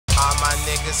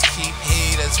niggas keep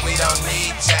heaters, we don't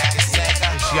need jackets,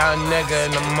 nigga. This young nigga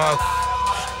in the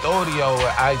studio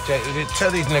with IJ. Tell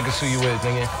these niggas who you with,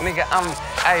 nigga. Nigga, I'm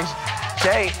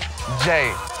IceJJFish.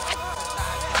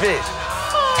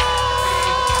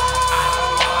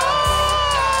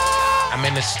 I'm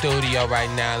in the studio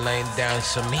right now laying down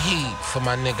some heat for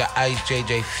my nigga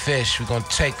IceJJFish. We gonna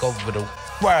take over the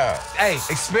world. Hey,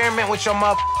 experiment with your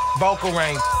vocal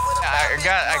range. I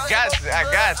got.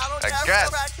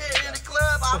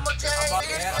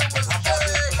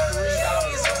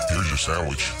 Here's your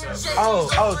sandwich.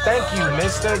 Oh, thank you,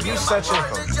 mister. You such a...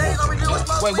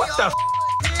 Wait, what the f?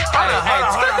 Hey,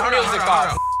 turn the music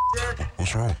off.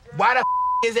 What's wrong? Why the f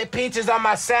is it peaches on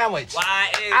my sandwich? Why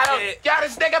is Y'all,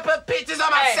 this nigga put peaches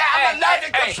on my sandwich. I'm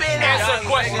allergic to peanuts. Answer a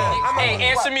question. Hey,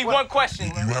 answer me one question.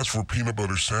 You asked for a peanut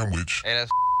butter sandwich. Hey,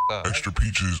 that's extra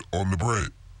peaches on the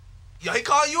bread. Yo, he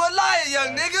called you a liar,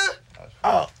 young nigga.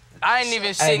 Oh, I ain't even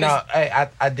hey, seen this. Hey,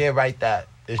 I did write that.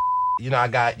 This you know,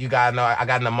 you gotta know, I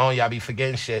got pneumonia. I be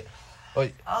forgetting shit.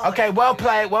 Okay, well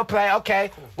played. Okay,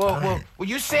 well,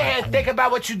 you sit here and think about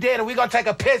what you did, and we gonna take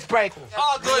a piss break.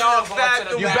 All good, y'all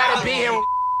fat. You better be here.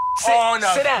 Sit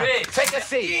down. Take a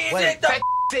seat. Take a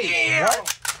seat. What?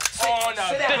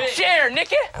 The chair,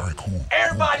 nigga. All right, cool.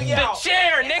 Everybody cool. out. The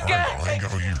chair, nigga. I ain't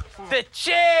out here. The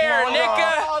chair,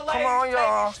 nigga. Come on,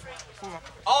 y'all.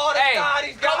 Hey,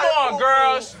 come on,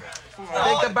 girls.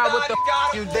 Think about what the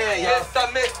you did,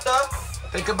 y'all. Mister.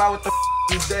 Think about what the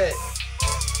you did.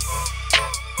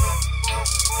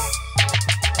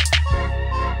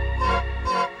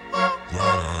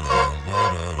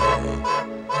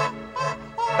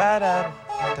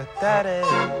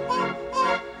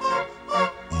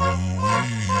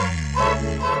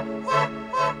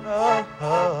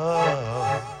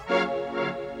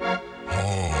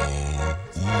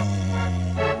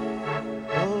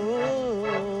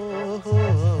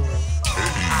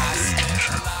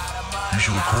 You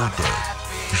should record that.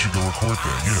 You should go record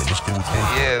that. Yeah, let's go record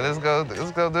that. Yeah, let's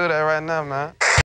go do that right now, man.